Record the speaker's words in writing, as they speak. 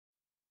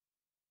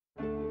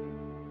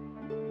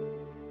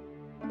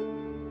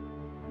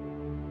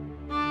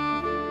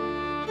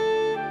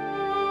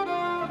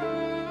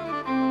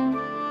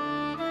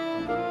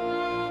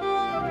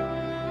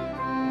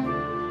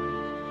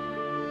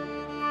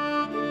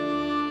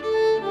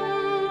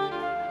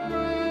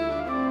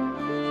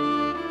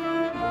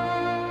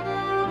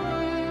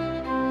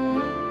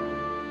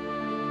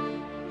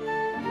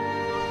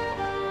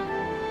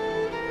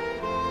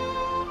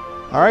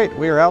All right,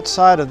 we are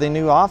outside of the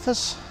new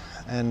office,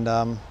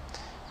 and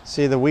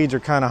see the weeds are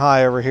kind of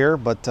high over here,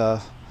 but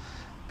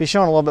be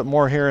showing a little bit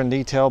more here in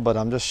detail, but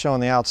I'm just showing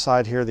the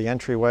outside here, the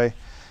entryway,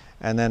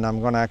 and then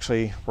we're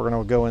going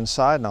to go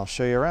inside and I'll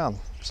show you around.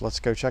 So let's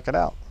go check it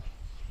out.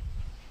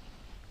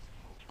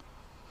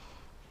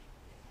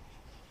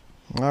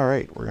 All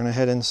right, we're going to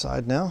head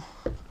inside now.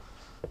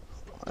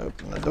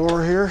 Open the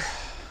door here.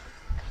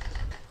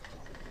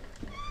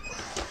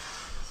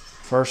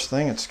 First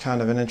thing, it's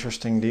kind of an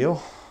interesting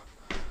deal.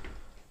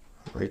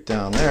 Right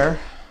down there,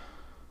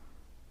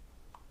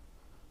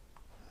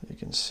 you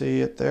can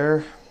see it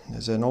there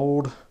is an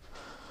old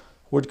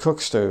wood cook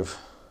stove.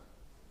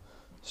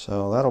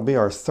 So that'll be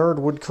our third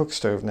wood cook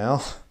stove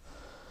now.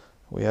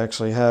 We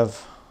actually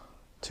have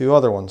two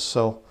other ones,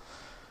 so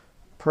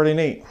pretty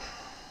neat.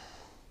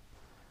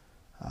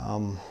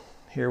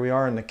 Here we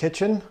are in the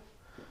kitchen.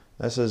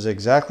 This is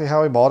exactly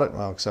how we bought it,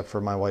 well, except for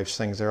my wife's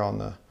things there on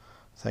the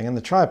thing and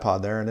the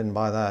tripod there. I didn't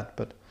buy that,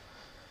 but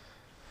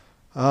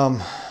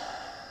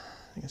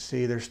you can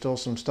see there's still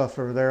some stuff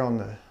over there on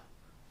the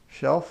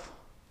shelf.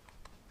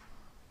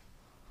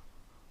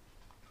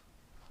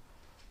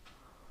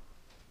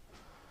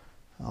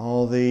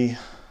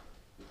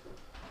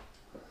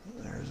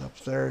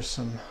 There's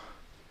some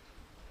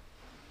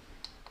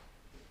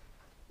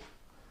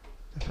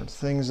different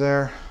things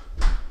there.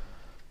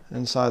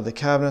 Inside the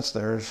cabinets,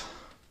 there's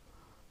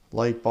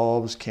light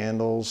bulbs,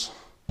 candles,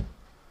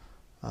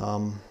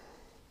 all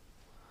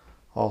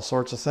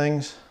sorts of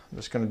things. I'm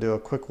just going to do a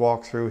quick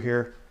walk through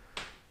here.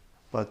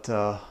 But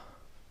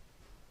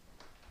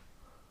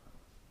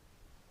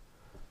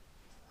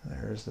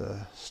there's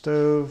the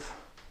stove,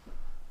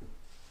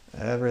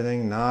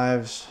 everything,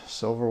 knives,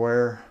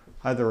 silverware.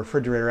 I have the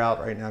refrigerator out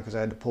right now because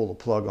I had to pull the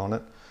plug on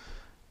it.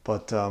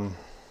 But the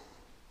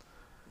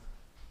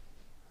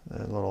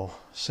little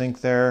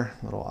sink there,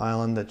 little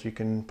island that you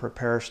can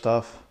prepare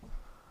stuff,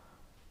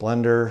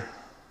 blender,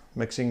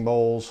 mixing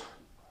bowls,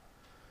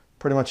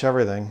 pretty much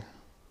everything.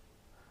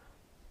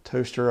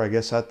 Toaster, I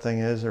guess that thing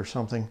is, or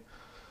something.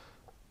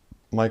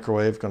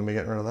 Microwave, going to be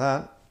getting rid of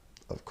that,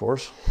 of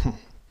course.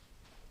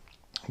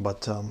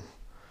 But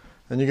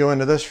then you go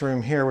into this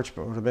room here, which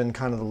would have been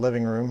kind of the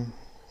living room.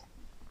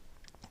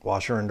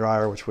 Washer and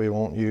dryer, which we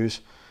won't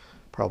use.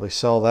 Probably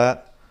sell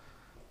that.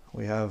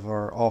 We have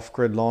our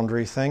off-grid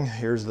laundry thing.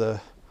 Here's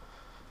the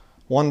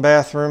one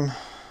bathroom,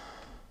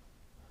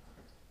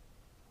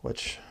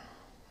 which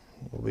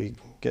we'll be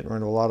getting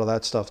rid of a lot of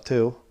that stuff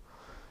too,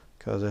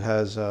 because it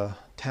has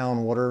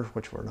town water,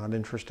 which we're not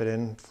interested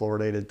in,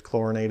 fluoridated,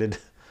 chlorinated,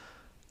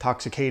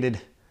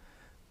 intoxicated.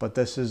 But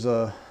this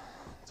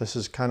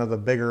is kind of the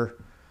bigger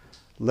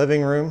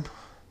living room,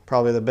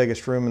 probably the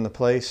biggest room in the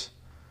place.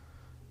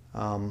 So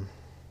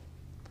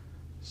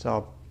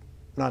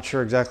I'm not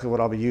sure exactly what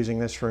I'll be using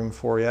this room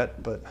for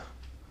yet, but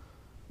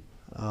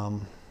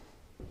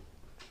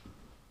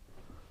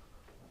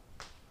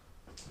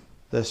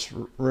this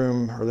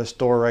room, or this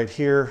door right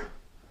here,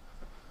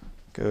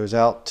 goes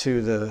out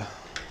to the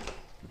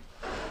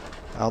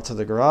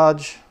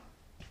garage.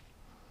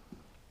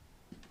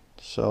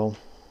 So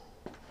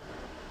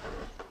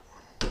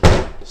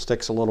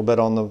sticks a little bit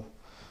on the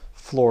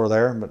floor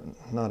there, but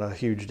not a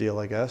huge deal,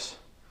 I guess.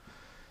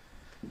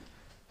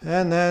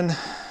 And then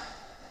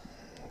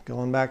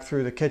going back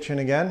through the kitchen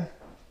again,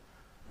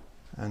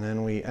 and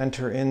then we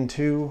enter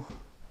into,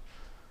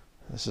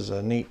 this is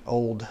a neat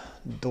old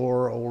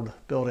door, old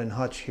built-in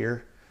hutch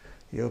here.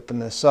 You open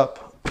this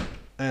up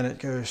and it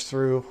goes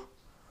through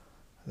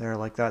there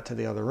like that to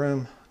the other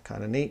room.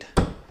 Kind of neat.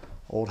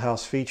 Old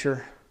house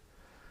feature.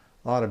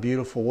 A lot of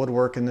beautiful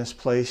woodwork in this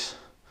place.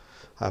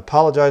 I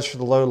apologize for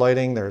the low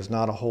lighting. There's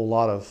not a whole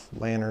lot of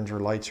lanterns or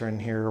lights are in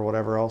here or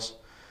whatever else.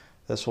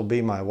 This will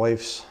be my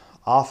wife's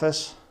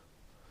office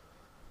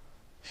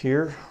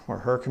here, where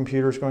her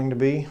computer is going to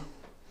be.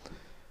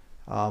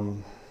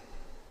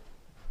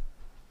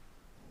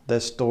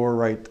 This door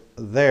right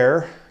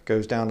there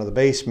goes down to the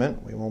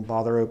basement. We won't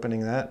bother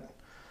opening that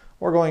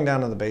or going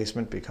down to the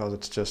basement because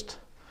it's just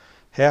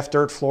half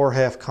dirt floor,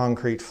 half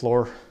concrete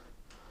floor.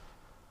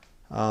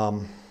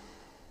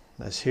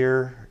 This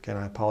here, again,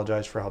 I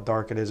apologize for how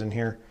dark it is in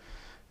here.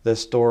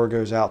 This door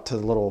goes out to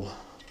the little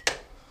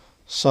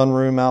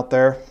sunroom out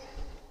there.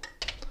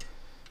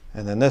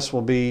 And then this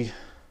will be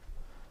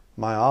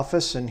my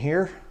office in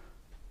here.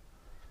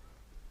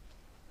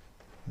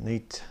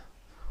 Neat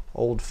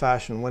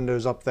old-fashioned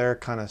windows up there,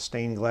 kind of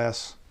stained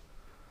glass,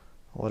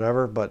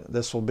 whatever. But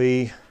this will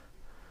be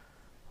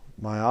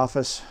my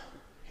office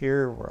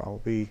here, where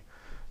I'll be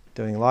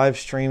doing live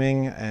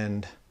streaming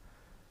and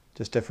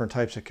just different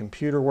types of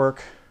computer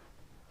work,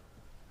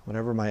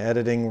 whatever, my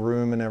editing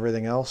room and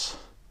everything else.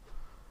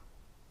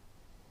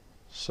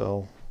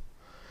 So,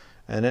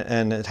 and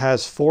it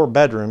has 4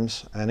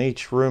 bedrooms, and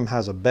each room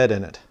has a bed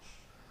in it.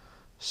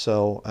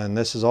 So, and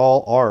this is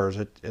all ours.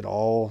 It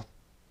all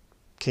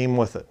came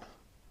with it.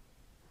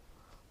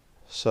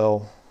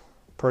 So,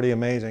 pretty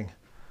amazing.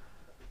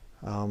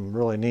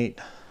 Really neat.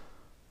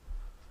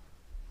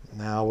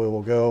 Now we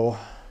will go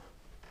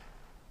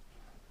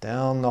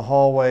down the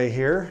hallway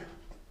here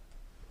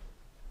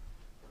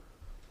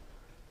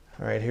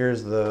All right,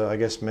 here's the, I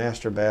guess,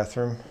 master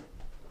bathroom,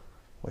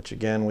 which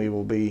again, we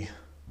will be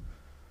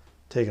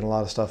taking a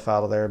lot of stuff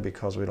out of there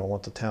because we don't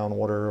want the town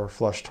water or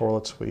flush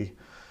toilets.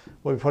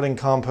 We'll be putting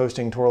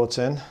composting toilets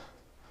in.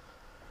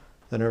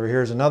 Then over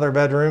here is another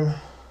bedroom.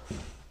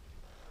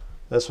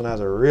 This one has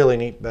a really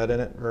neat bed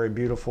in it, very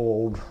beautiful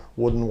old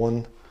wooden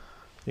one.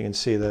 You can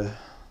see the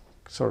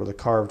sort of the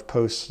carved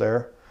posts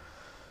there.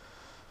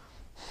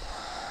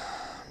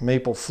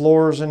 Maple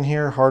floors in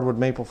here, hardwood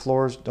maple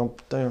floors. You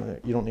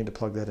don't need to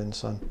plug that in,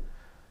 son.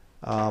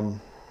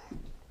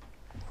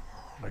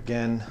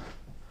 Again,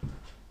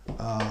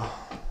 go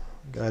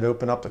ahead,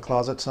 open up the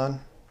closet, son.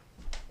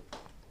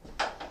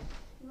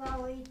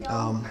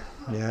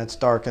 Yeah, it's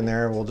dark in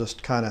there. We'll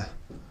just kind of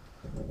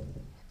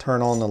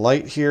turn on the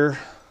light here.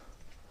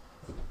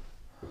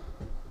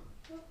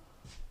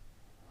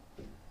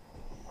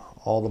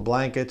 All the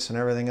blankets and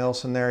everything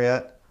else in there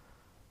yet.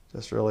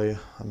 Just really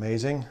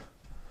amazing.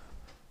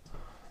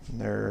 And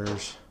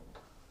there's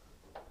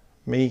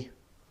me.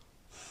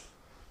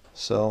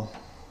 So,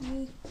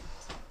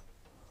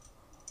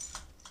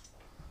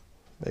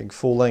 big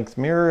full-length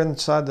mirror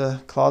inside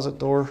the closet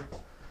door.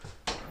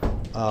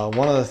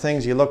 One of the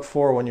things you look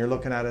for when you're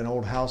looking at an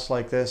old house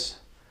like this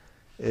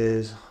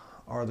is,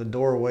 are the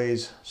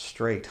doorways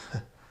straight?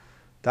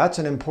 That's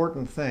an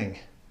important thing,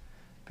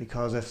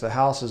 because if the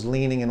house is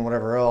leaning and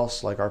whatever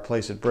else, like our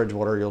place at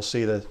Bridgewater, you'll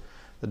see that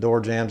the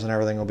door jambs and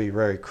everything will be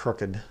very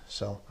crooked.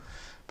 So,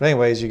 but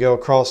anyways, you go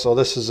across. So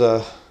this is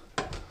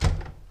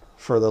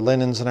for the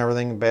linens and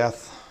everything,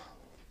 bath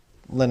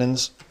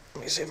linens.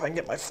 Let me see if I can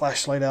get my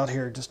flashlight out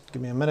here. Just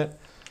give me a minute.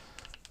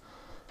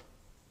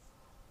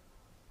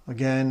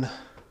 Again,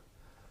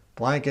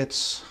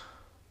 blankets,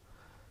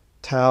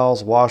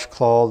 towels,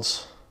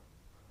 washcloths.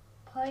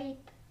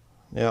 Pipe.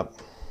 Yep.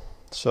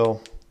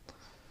 So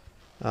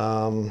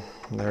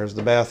there's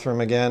the bathroom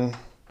again.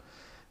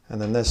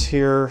 And then this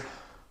here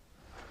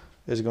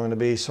is going to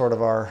be sort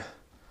of our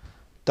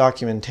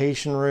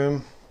documentation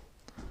room.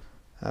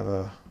 I have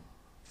a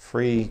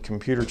free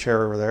computer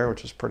chair over there,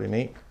 which is pretty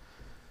neat.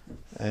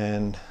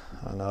 And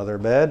another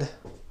bed.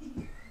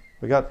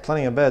 We got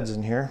plenty of beds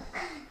in here.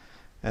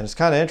 And it's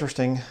kind of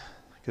interesting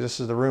because this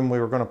is the room we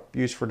were going to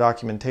use for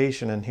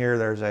documentation, and here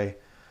there's a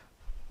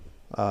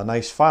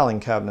nice filing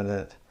cabinet in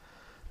it.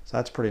 So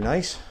that's pretty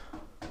nice.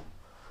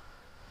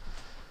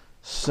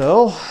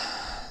 So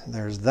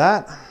there's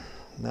that.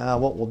 Now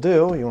what we'll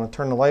do, you want to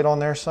turn the light on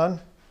there,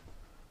 son?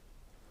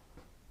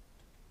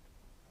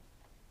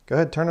 Go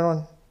ahead, turn it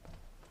on.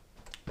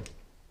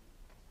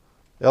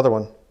 The other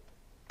one.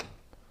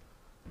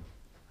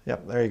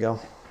 Yep, there you go.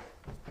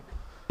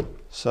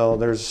 So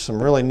there's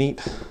some really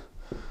neat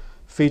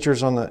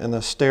features on in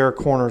the stair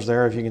corners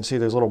there. If you can see,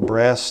 there's little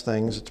brass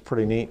things. It's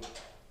pretty neat.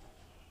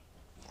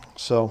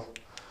 So,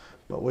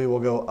 but we will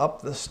go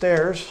up the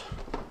stairs.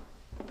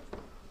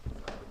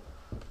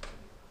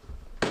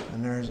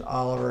 And there's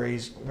Oliver.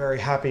 He's very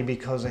happy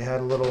because they had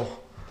a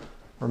little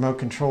remote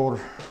controlled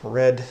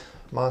red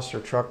monster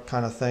truck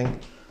kind of thing.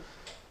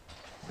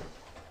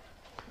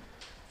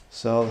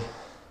 So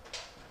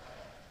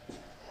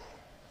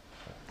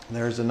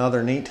there's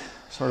another neat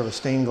sort of a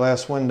stained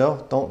glass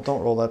window. Don't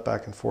roll that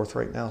back and forth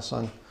right now,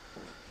 son.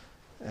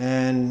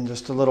 And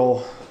just a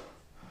little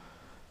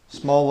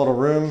small little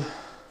room.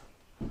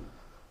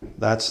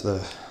 That's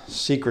the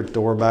secret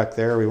door back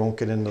there. We won't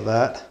get into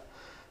that.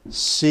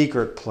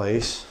 Secret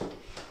place.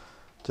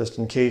 Just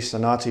in case the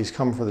Nazis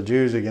come for the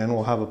Jews again,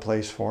 we'll have a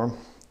place for them.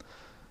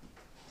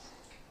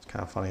 It's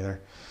kind of funny there.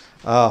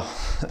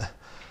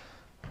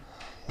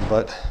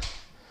 But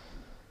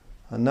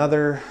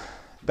another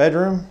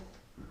bedroom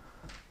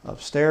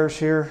upstairs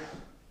here.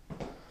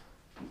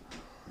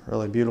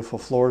 Really beautiful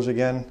floors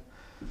again.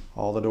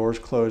 All the doors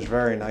closed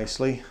very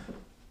nicely.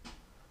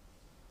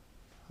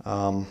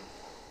 Over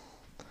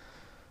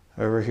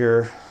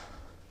here,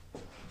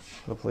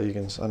 hopefully you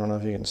can, I don't know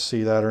if you can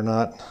see that or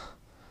not,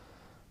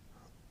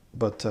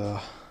 but you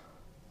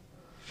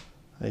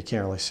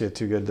can't really see it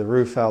too good. The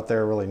roof out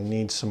there really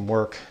needs some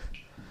work.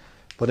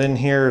 But in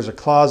here is a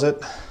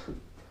closet.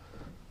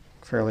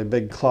 Fairly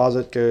big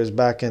closet goes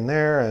back in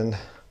there, and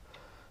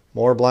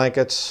more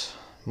blankets,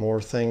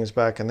 more things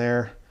back in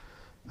there.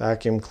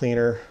 Vacuum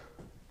cleaner,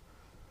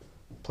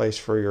 place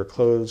for your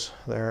clothes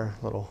there,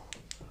 little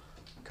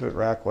coat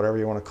rack, whatever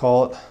you want to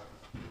call it.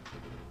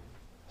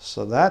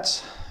 So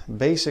that's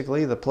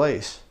basically the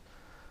place.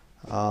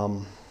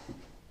 I'm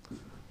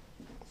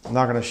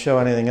not going to show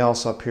anything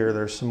else up here.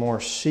 There's some more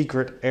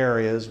secret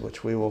areas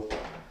which we will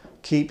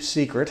keep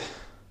secret.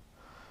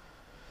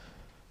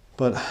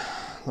 But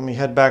let me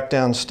head back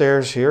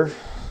downstairs here.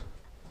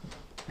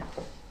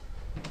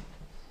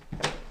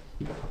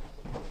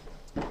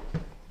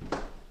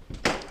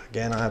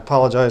 Again, I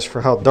apologize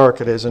for how dark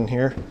it is in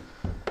here.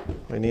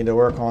 We need to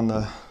work on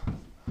the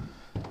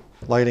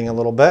lighting a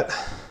little bit.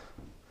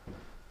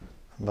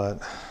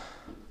 But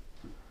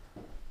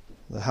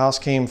the house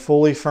came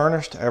fully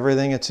furnished.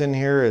 Everything that's in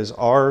here is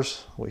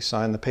ours. We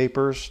signed the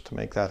papers to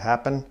make that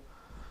happen.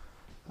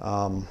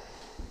 A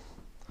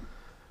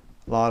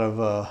lot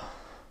of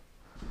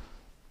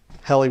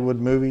Hollywood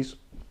movies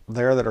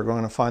there that are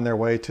going to find their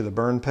way to the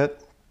burn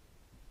pit.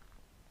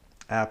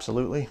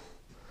 Absolutely.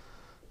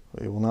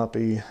 We will not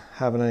be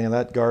having any of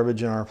that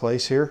garbage in our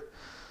place here.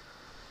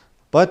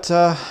 But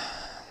a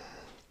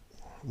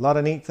lot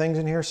of neat things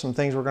in here. Some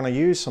things we're going to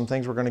use, some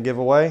things we're going to give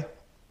away.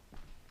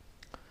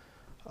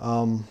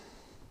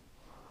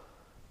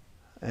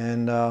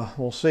 And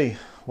we'll see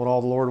what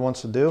all the Lord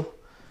wants to do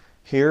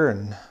here,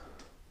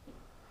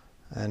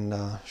 and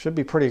should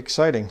be pretty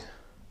exciting.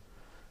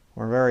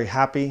 We're very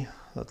happy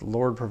that the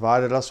Lord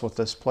provided us with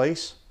this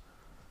place.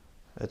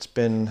 It's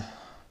been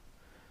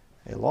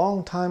a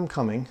long time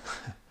coming,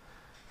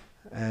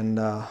 and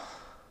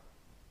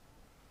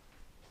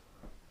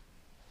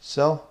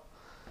so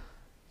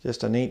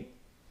just a neat,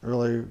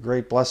 really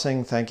great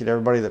blessing. Thank you to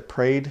everybody that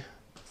prayed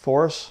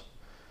for us.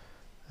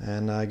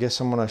 And I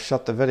guess I'm going to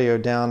shut the video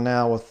down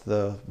now with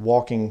the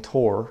walking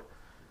tour,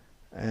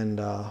 and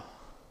then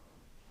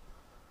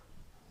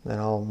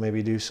I'll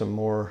maybe do some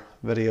more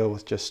video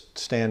with just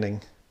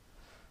standing.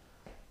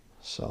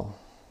 So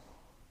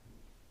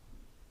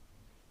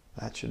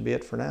that should be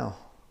it for now.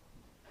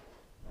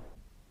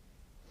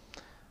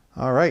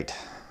 All right,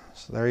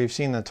 so there you've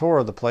seen the tour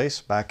of the place,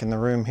 back in the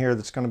room here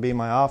that's going to be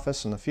my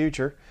office in the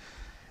future.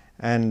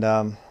 And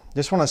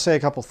just want to say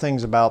a couple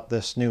things about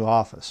this new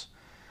office.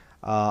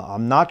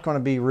 I'm not going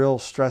to be real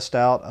stressed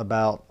out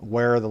about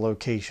where the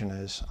location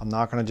is. I'm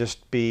not going to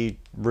just be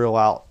real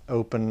out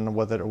open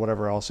with it or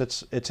whatever else.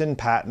 It's in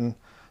Patten,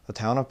 the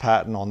town of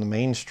Patten, on the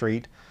main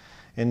street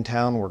in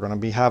town. We're going to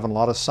be having a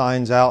lot of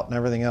signs out and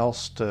everything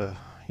else to,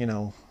 you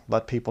know,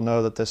 let people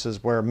know that this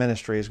is where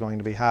ministry is going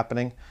to be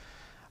happening.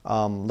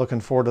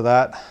 Looking forward to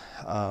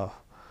that.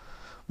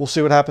 We'll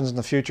see what happens in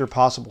the future.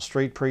 Possible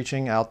street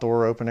preaching,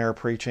 outdoor open air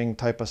preaching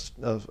type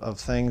of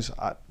things.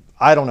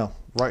 I don't know.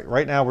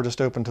 Right now we're just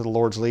open to the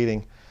Lord's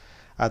leading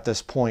at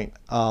this point.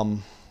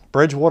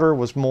 Bridgewater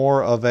was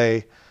more of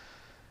a,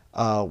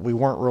 we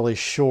weren't really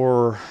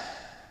sure,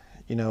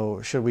 you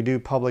know, should we do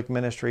public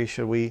ministry?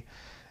 Should we,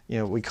 you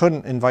know, we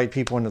couldn't invite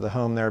people into the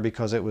home there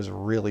because it was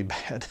really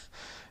bad,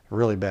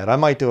 really bad. I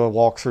might do a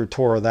walkthrough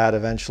tour of that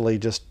eventually,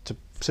 just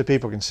so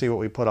people can see what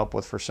we put up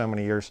with for so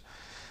many years.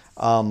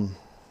 You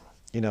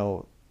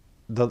know,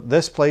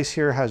 this place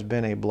here has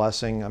been a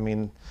blessing. I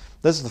mean,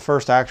 this is the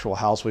first actual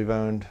house we've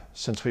owned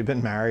since we've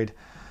been married.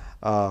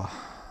 You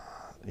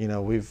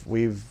know,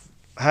 we've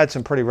had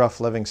some pretty rough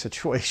living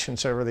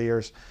situations over the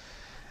years,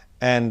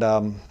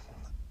 and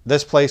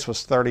this place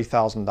was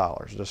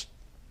 $30,000. Just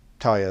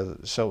tell you,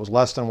 so it was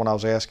less than what I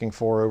was asking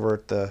for over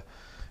at the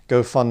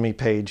GoFundMe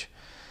page,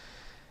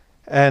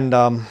 and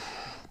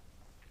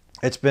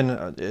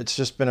it's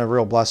just been a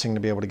real blessing to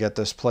be able to get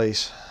this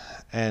place,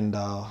 and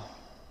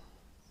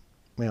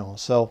you know,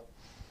 so.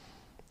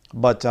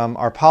 But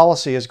our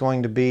policy is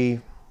going to be,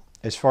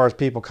 as far as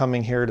people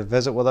coming here to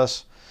visit with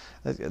us,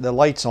 the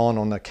light's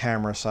on the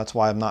camera, so that's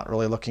why I'm not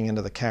really looking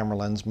into the camera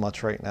lens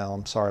much right now.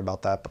 I'm sorry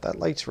about that, but that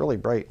light's really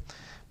bright.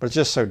 But it's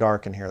just so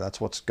dark in here.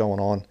 That's what's going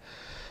on.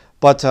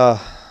 But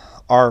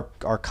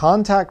our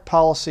contact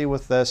policy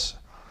with this,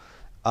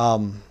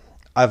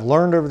 I've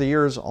learned over the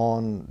years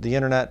on the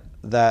internet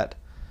that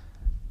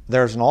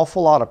there's an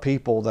awful lot of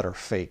people that are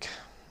fake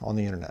on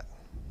the internet.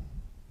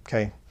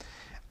 Okay.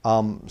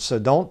 So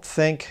don't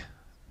think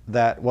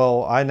that,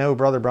 well, I know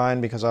Brother Brian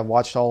because I've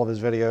watched all of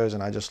his videos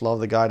and I just love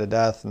the guy to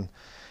death and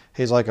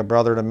he's like a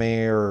brother to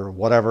me or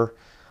whatever.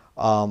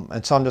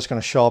 And so I'm just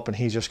going to show up and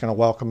he's just going to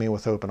welcome me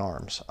with open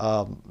arms.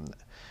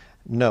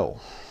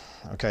 No.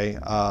 Okay.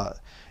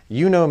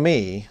 You know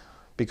me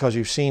because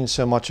you've seen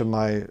so much of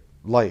my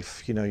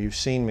life. You know, you've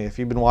seen me. If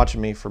you've been watching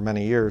me for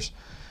many years,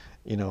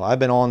 you know, I've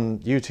been on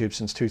YouTube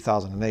since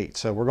 2008.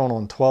 So we're going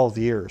on 12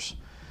 years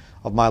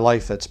of my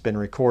life that's been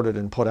recorded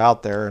and put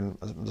out there, and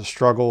the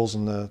struggles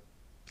and the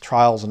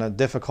trials and the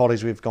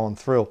difficulties we've gone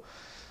through.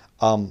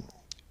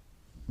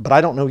 But I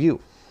don't know you,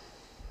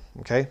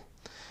 okay?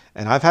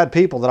 And I've had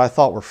people that I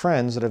thought were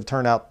friends that have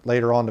turned out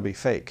later on to be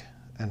fake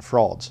and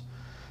frauds.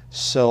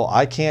 So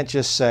I can't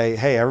just say,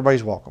 hey,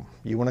 everybody's welcome.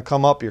 You want to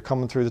come up, you're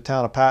coming through the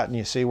town of Patten,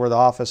 you see where the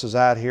office is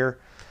at here.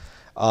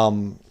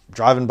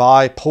 Driving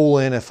by, pull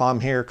in if I'm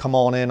here, come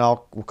on in,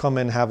 we'll come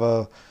in, have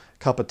a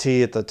cup of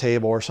tea at the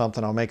table or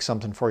something. I'll make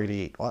something for you to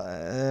eat.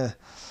 Well,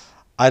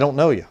 I don't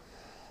know you.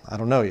 I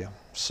don't know you.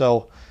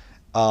 So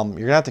you're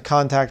going to have to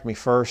contact me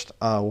first.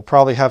 We'll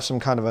probably have some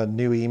kind of a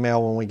new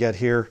email when we get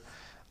here.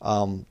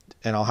 And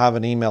I'll have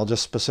an email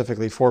just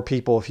specifically for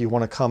people if you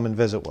want to come and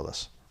visit with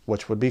us,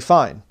 which would be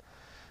fine.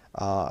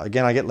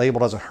 Again, I get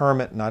labeled as a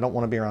hermit and I don't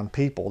want to be around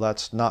people.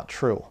 That's not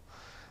true.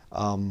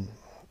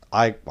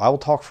 I will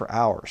talk for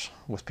hours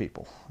with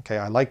people. Okay,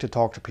 I like to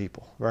talk to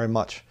people very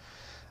much.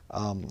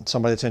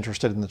 Somebody that's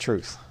interested in the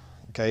truth.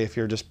 Okay, if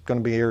you're just going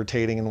to be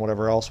irritating and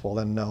whatever else, well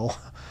then no,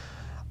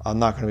 I'm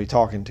not going to be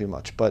talking too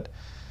much. But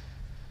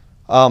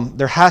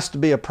there has to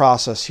be a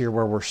process here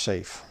where we're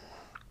safe.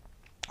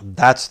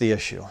 That's the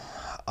issue.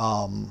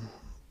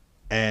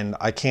 And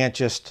I can't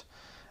just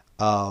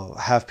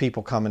have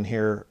people come in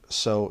here.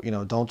 So, you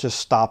know, don't just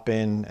stop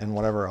in and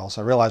whatever else.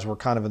 I realize we're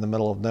kind of in the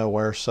middle of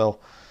nowhere. So,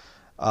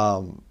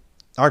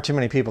 aren't too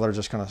many people that are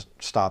just going to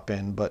stop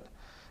in. But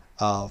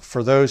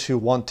for those who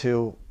want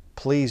to,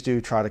 please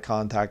do try to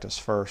contact us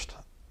first.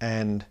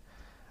 And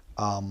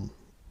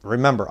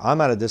remember,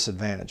 I'm at a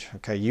disadvantage.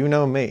 Okay, you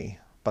know me,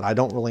 but I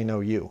don't really know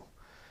you.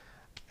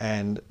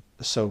 And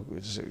so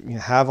you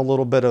have a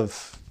little bit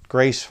of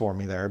grace for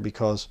me there,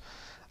 because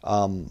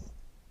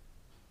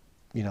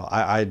you know,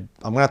 I'm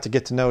going to have to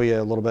get to know you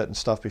a little bit and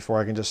stuff before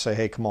I can just say,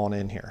 hey, come on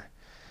in here.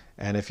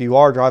 And if you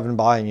are driving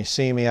by and you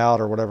see me out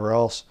or whatever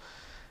else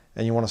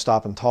and you want to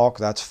stop and talk,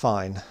 that's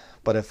fine.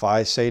 But if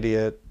I say to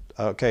you,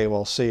 okay,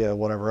 well, see you,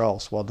 whatever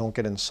else, well, don't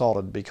get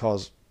insulted,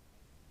 because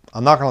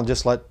I'm not going to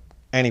just let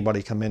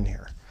anybody come in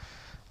here.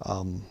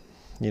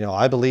 You know,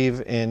 I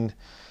believe in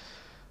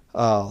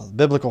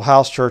biblical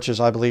house churches.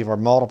 I believe are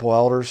multiple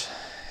elders,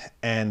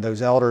 and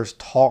those elders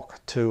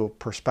talk to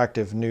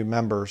prospective new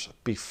members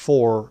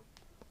before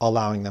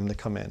allowing them to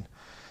come in.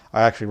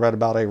 I actually read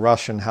about a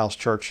Russian house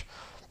church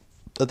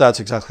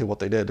that's exactly what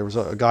they did. There was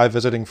a guy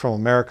visiting from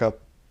America,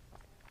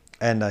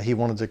 and he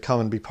wanted to come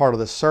and be part of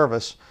this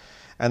service,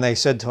 and they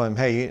said to him,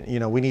 hey, you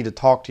know, we need to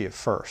talk to you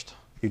first.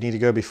 You need to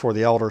go before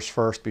the elders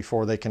first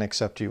before they can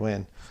accept you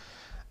in.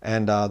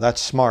 And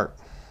that's smart.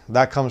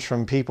 That comes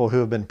from people who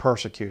have been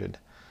persecuted.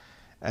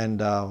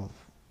 And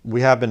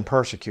we have been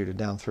persecuted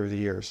down through the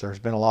years. There's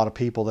been a lot of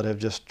people that have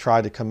just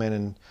tried to come in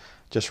and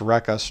just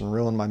wreck us and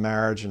ruin my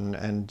marriage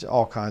and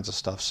all kinds of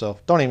stuff. So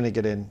don't need to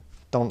get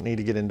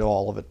into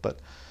all of it. But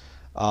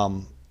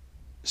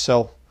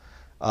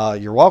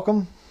you're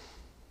welcome.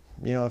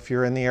 You know, if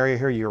you're in the area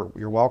here,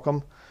 you're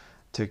welcome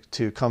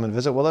to come and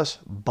visit with us.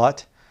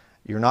 But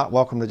you're not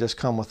welcome to just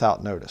come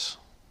without notice.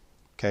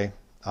 Okay.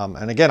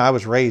 And again, I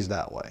was raised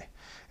that way.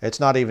 It's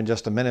not even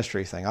just a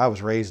ministry thing. I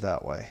was raised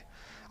that way.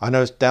 I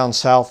know down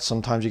south,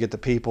 sometimes you get the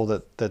people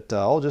that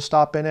oh, just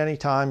stop in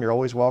anytime. You're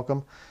always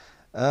welcome.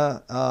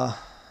 Not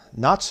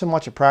so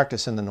much a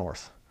practice in the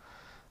north.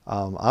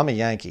 I'm a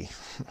Yankee,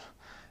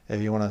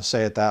 if you want to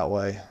say it that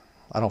way.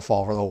 I don't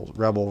fall for the whole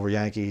rebel over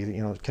Yankee,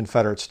 you know,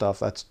 Confederate stuff.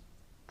 That's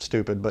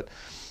stupid. But,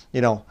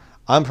 you know,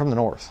 I'm from the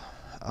north.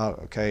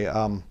 Okay.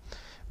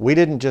 We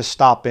didn't just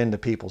stop into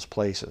people's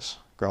places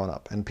growing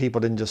up, and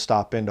people didn't just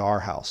stop into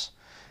our house.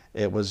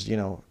 It was, you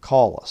know,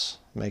 call us,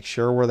 make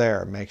sure we're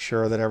there, make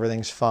sure that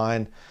everything's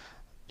fine.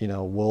 You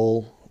know,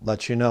 we'll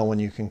let you know when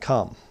you can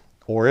come,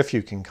 or if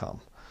you can come.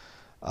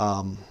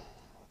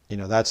 You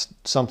know, that's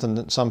something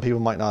that some people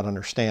might not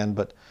understand,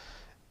 but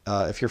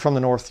if you're from the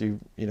north, you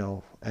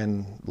know,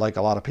 and like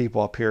a lot of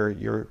people up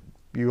here,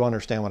 you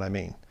understand what I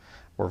mean.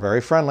 We're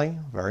very friendly,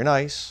 very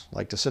nice,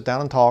 like to sit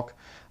down and talk,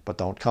 but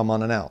don't come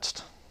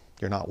unannounced.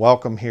 You're not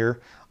welcome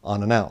here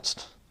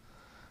unannounced.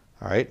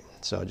 All right,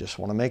 so I just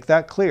want to make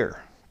that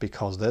clear,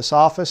 because this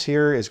office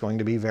here is going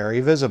to be very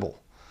visible.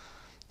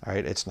 All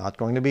right, it's not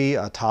going to be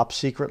a top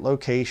secret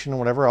location or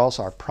whatever else.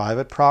 Our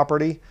private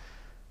property,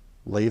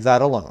 leave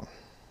that alone.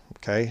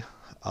 Okay,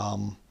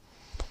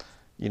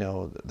 you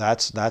know,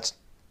 that's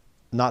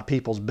not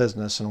people's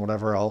business and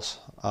whatever else.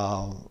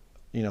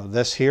 You know,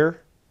 this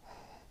here,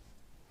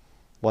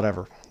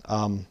 whatever.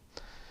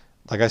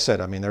 Like I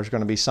said, I mean, there's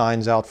going to be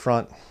signs out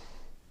front,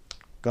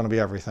 going to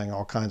be everything,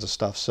 all kinds of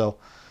stuff. So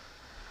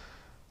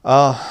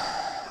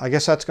I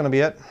guess that's going to be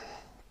it.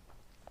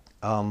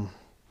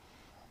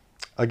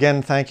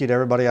 Again, thank you to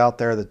everybody out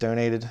there that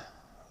donated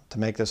to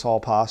make this all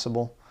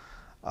possible.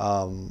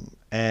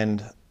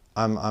 And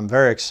I'm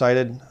very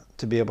excited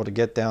to be able to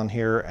get down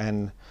here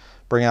and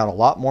bring out a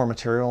lot more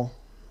material.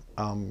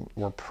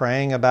 We're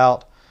praying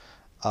about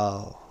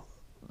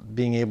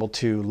being able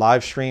to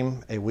live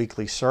stream a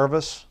weekly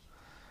service,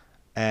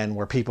 and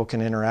where people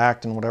can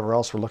interact and whatever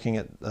else. We're looking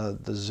at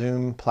the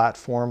Zoom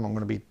platform. I'm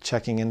going to be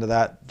checking into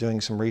that,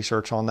 doing some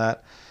research on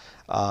that.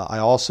 I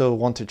also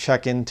want to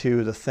check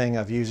into the thing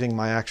of using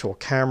my actual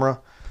camera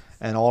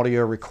and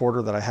audio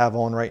recorder that I have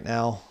on right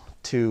now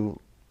to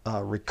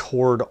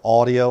record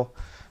audio.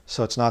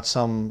 So it's not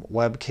some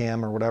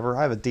webcam or whatever.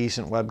 I have a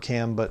decent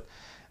webcam, but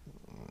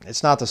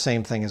it's not the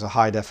same thing as a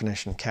high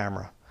definition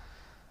camera.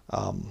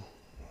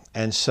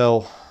 And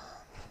so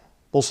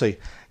we'll see.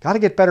 Got to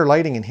get better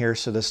lighting in here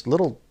so this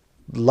little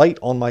light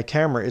on my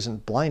camera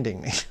isn't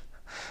blinding me.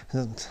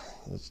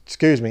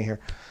 Excuse me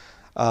here.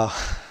 Yeah,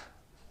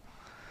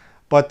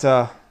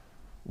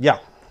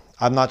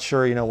 I'm not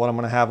sure, you know, what I'm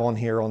going to have on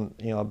here on,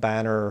 you know, a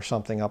banner or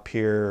something up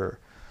here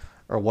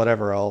or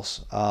whatever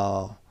else.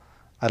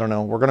 I don't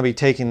know. We're going to be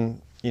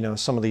taking, you know,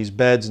 some of these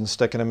beds and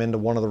sticking them into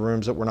one of the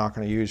rooms that we're not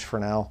going to use for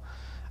now.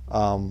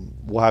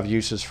 We'll have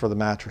uses for the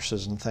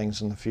mattresses and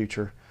things in the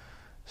future.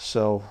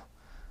 So,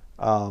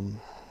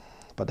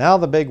 but now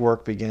the big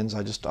work begins.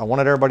 I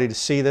wanted everybody to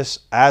see this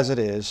as it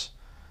is.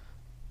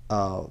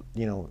 You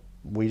know,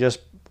 we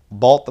just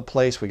bought the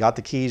place. We got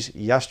the keys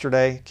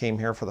yesterday, came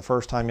here for the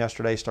first time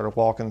yesterday, started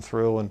walking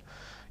through and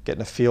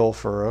getting a feel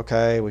for,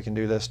 okay, we can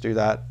do this, do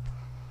that.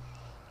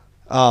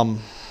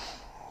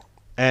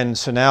 And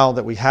so now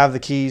that we have the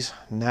keys,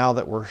 now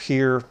that we're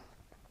here,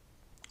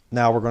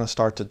 now we're going to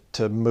start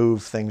to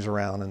move things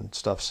around and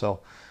stuff. So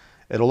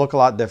it'll look a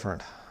lot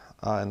different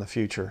in the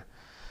future.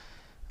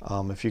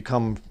 If you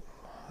come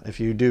if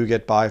you do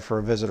get by for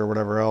a visit or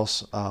whatever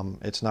else,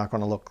 it's not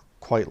going to look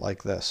quite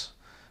like this.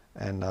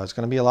 And it's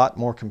going to be a lot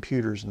more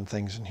computers and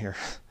things in here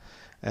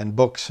and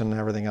books and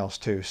everything else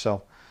too.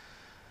 So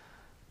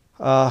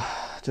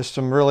just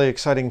some really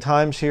exciting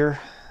times here.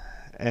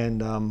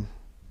 And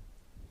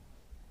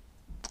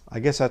I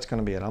guess that's going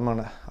to be it.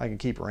 I can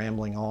keep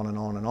rambling on and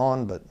on and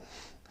on, but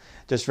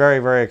just very,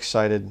 very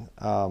excited.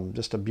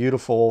 Just a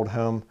beautiful old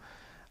home.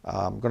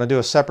 I'm going to do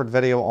a separate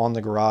video on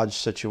the garage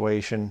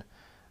situation.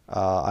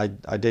 I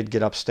did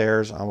get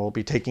upstairs. I will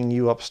be taking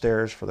you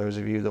upstairs for those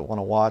of you that want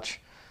to watch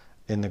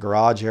in the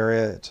garage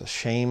area. It's a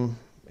shame.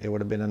 It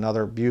would have been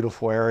another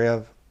beautiful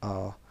area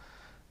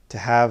to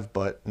have,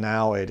 but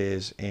now it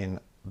is in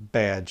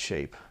bad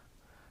shape,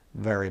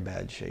 very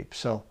bad shape.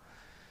 So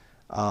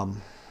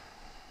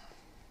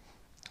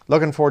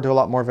looking forward to a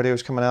lot more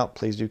videos coming out.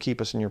 Please do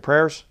keep us in your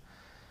prayers.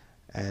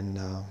 And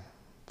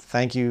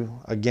thank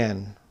you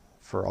again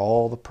for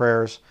all the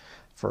prayers,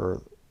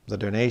 for the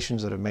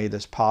donations that have made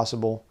this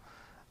possible.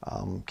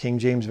 King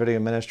James Video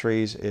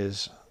Ministries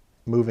is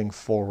moving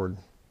forward.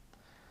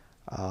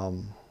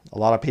 A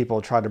lot of people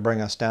have tried to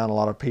bring us down. A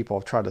lot of people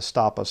have tried to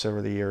stop us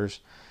over the years.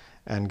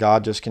 And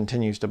God just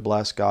continues to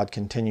bless. God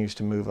continues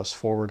to move us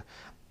forward.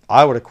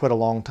 I would have quit a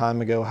long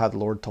time ago had the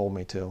Lord told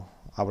me to.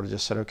 I would have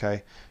just said,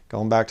 okay,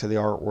 going back to the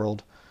art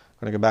world. I'm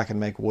going to go back and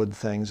make wood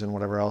things and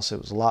whatever else.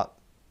 It was a lot,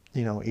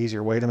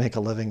 easier way to make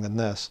a living than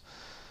this.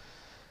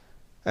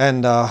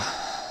 And,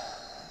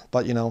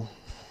 but the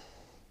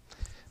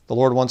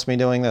Lord wants me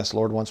doing this. The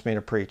Lord wants me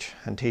to preach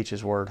and teach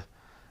His Word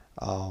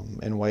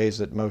in ways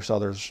that most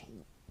others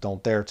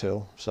don't dare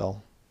to.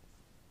 So,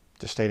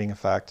 just stating a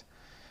fact.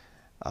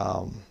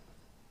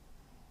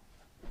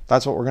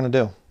 That's what we're going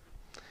to do.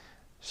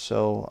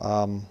 So,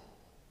 a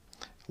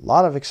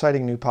lot of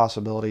exciting new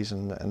possibilities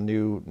and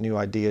new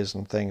ideas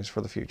and things for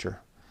the future.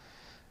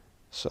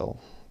 So,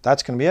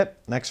 that's going to be it.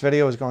 Next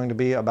video is going to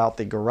be about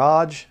the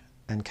garage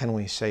and can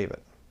we save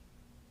it.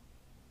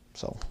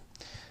 So,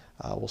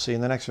 we'll see you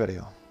in the next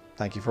video.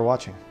 Thank you for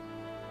watching.